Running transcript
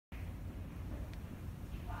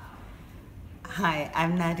Hi,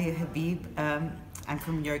 I'm Nadia Habib. I'm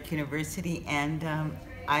from New York University, and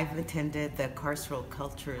I've attended the Carceral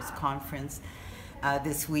Cultures Conference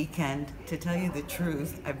this weekend. To tell you the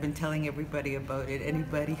truth, I've been telling everybody about it,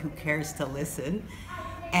 anybody who cares to listen.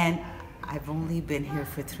 And I've only been here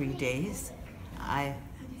for 3 days. I,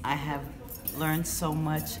 I have learned so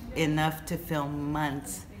much, enough to fill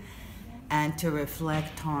months and to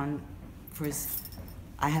reflect on.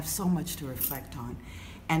 I have so much to reflect on.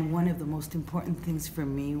 And one of the most important things for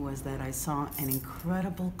me was that I saw an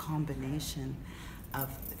incredible combination of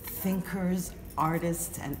thinkers,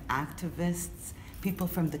 artists, and activists, people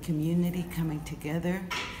from the community coming together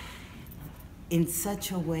in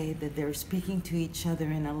such a way that they're speaking to each other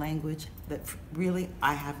in a language that really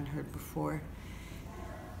I haven't heard before.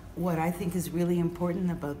 What I think is really important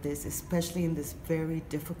about this, especially in this very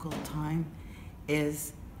difficult time,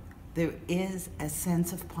 is there is a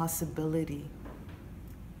sense of possibility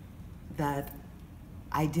that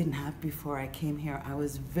I didn't have before I came here. I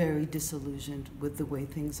was very disillusioned with the way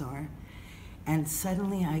things are. And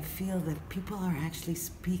suddenly I feel that people are actually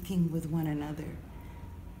speaking with one another.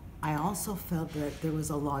 I also felt that there was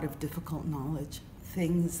a lot of difficult knowledge,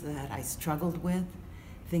 things that I struggled with,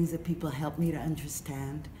 things that people helped me to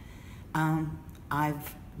understand.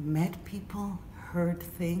 I've met people, heard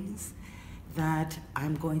things that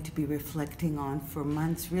I'm going to be reflecting on for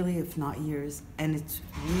months, really, if not years, and it's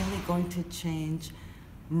really going to change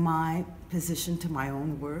my position to my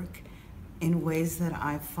own work in ways that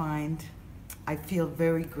I feel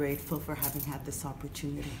very grateful for having had this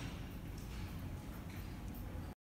opportunity.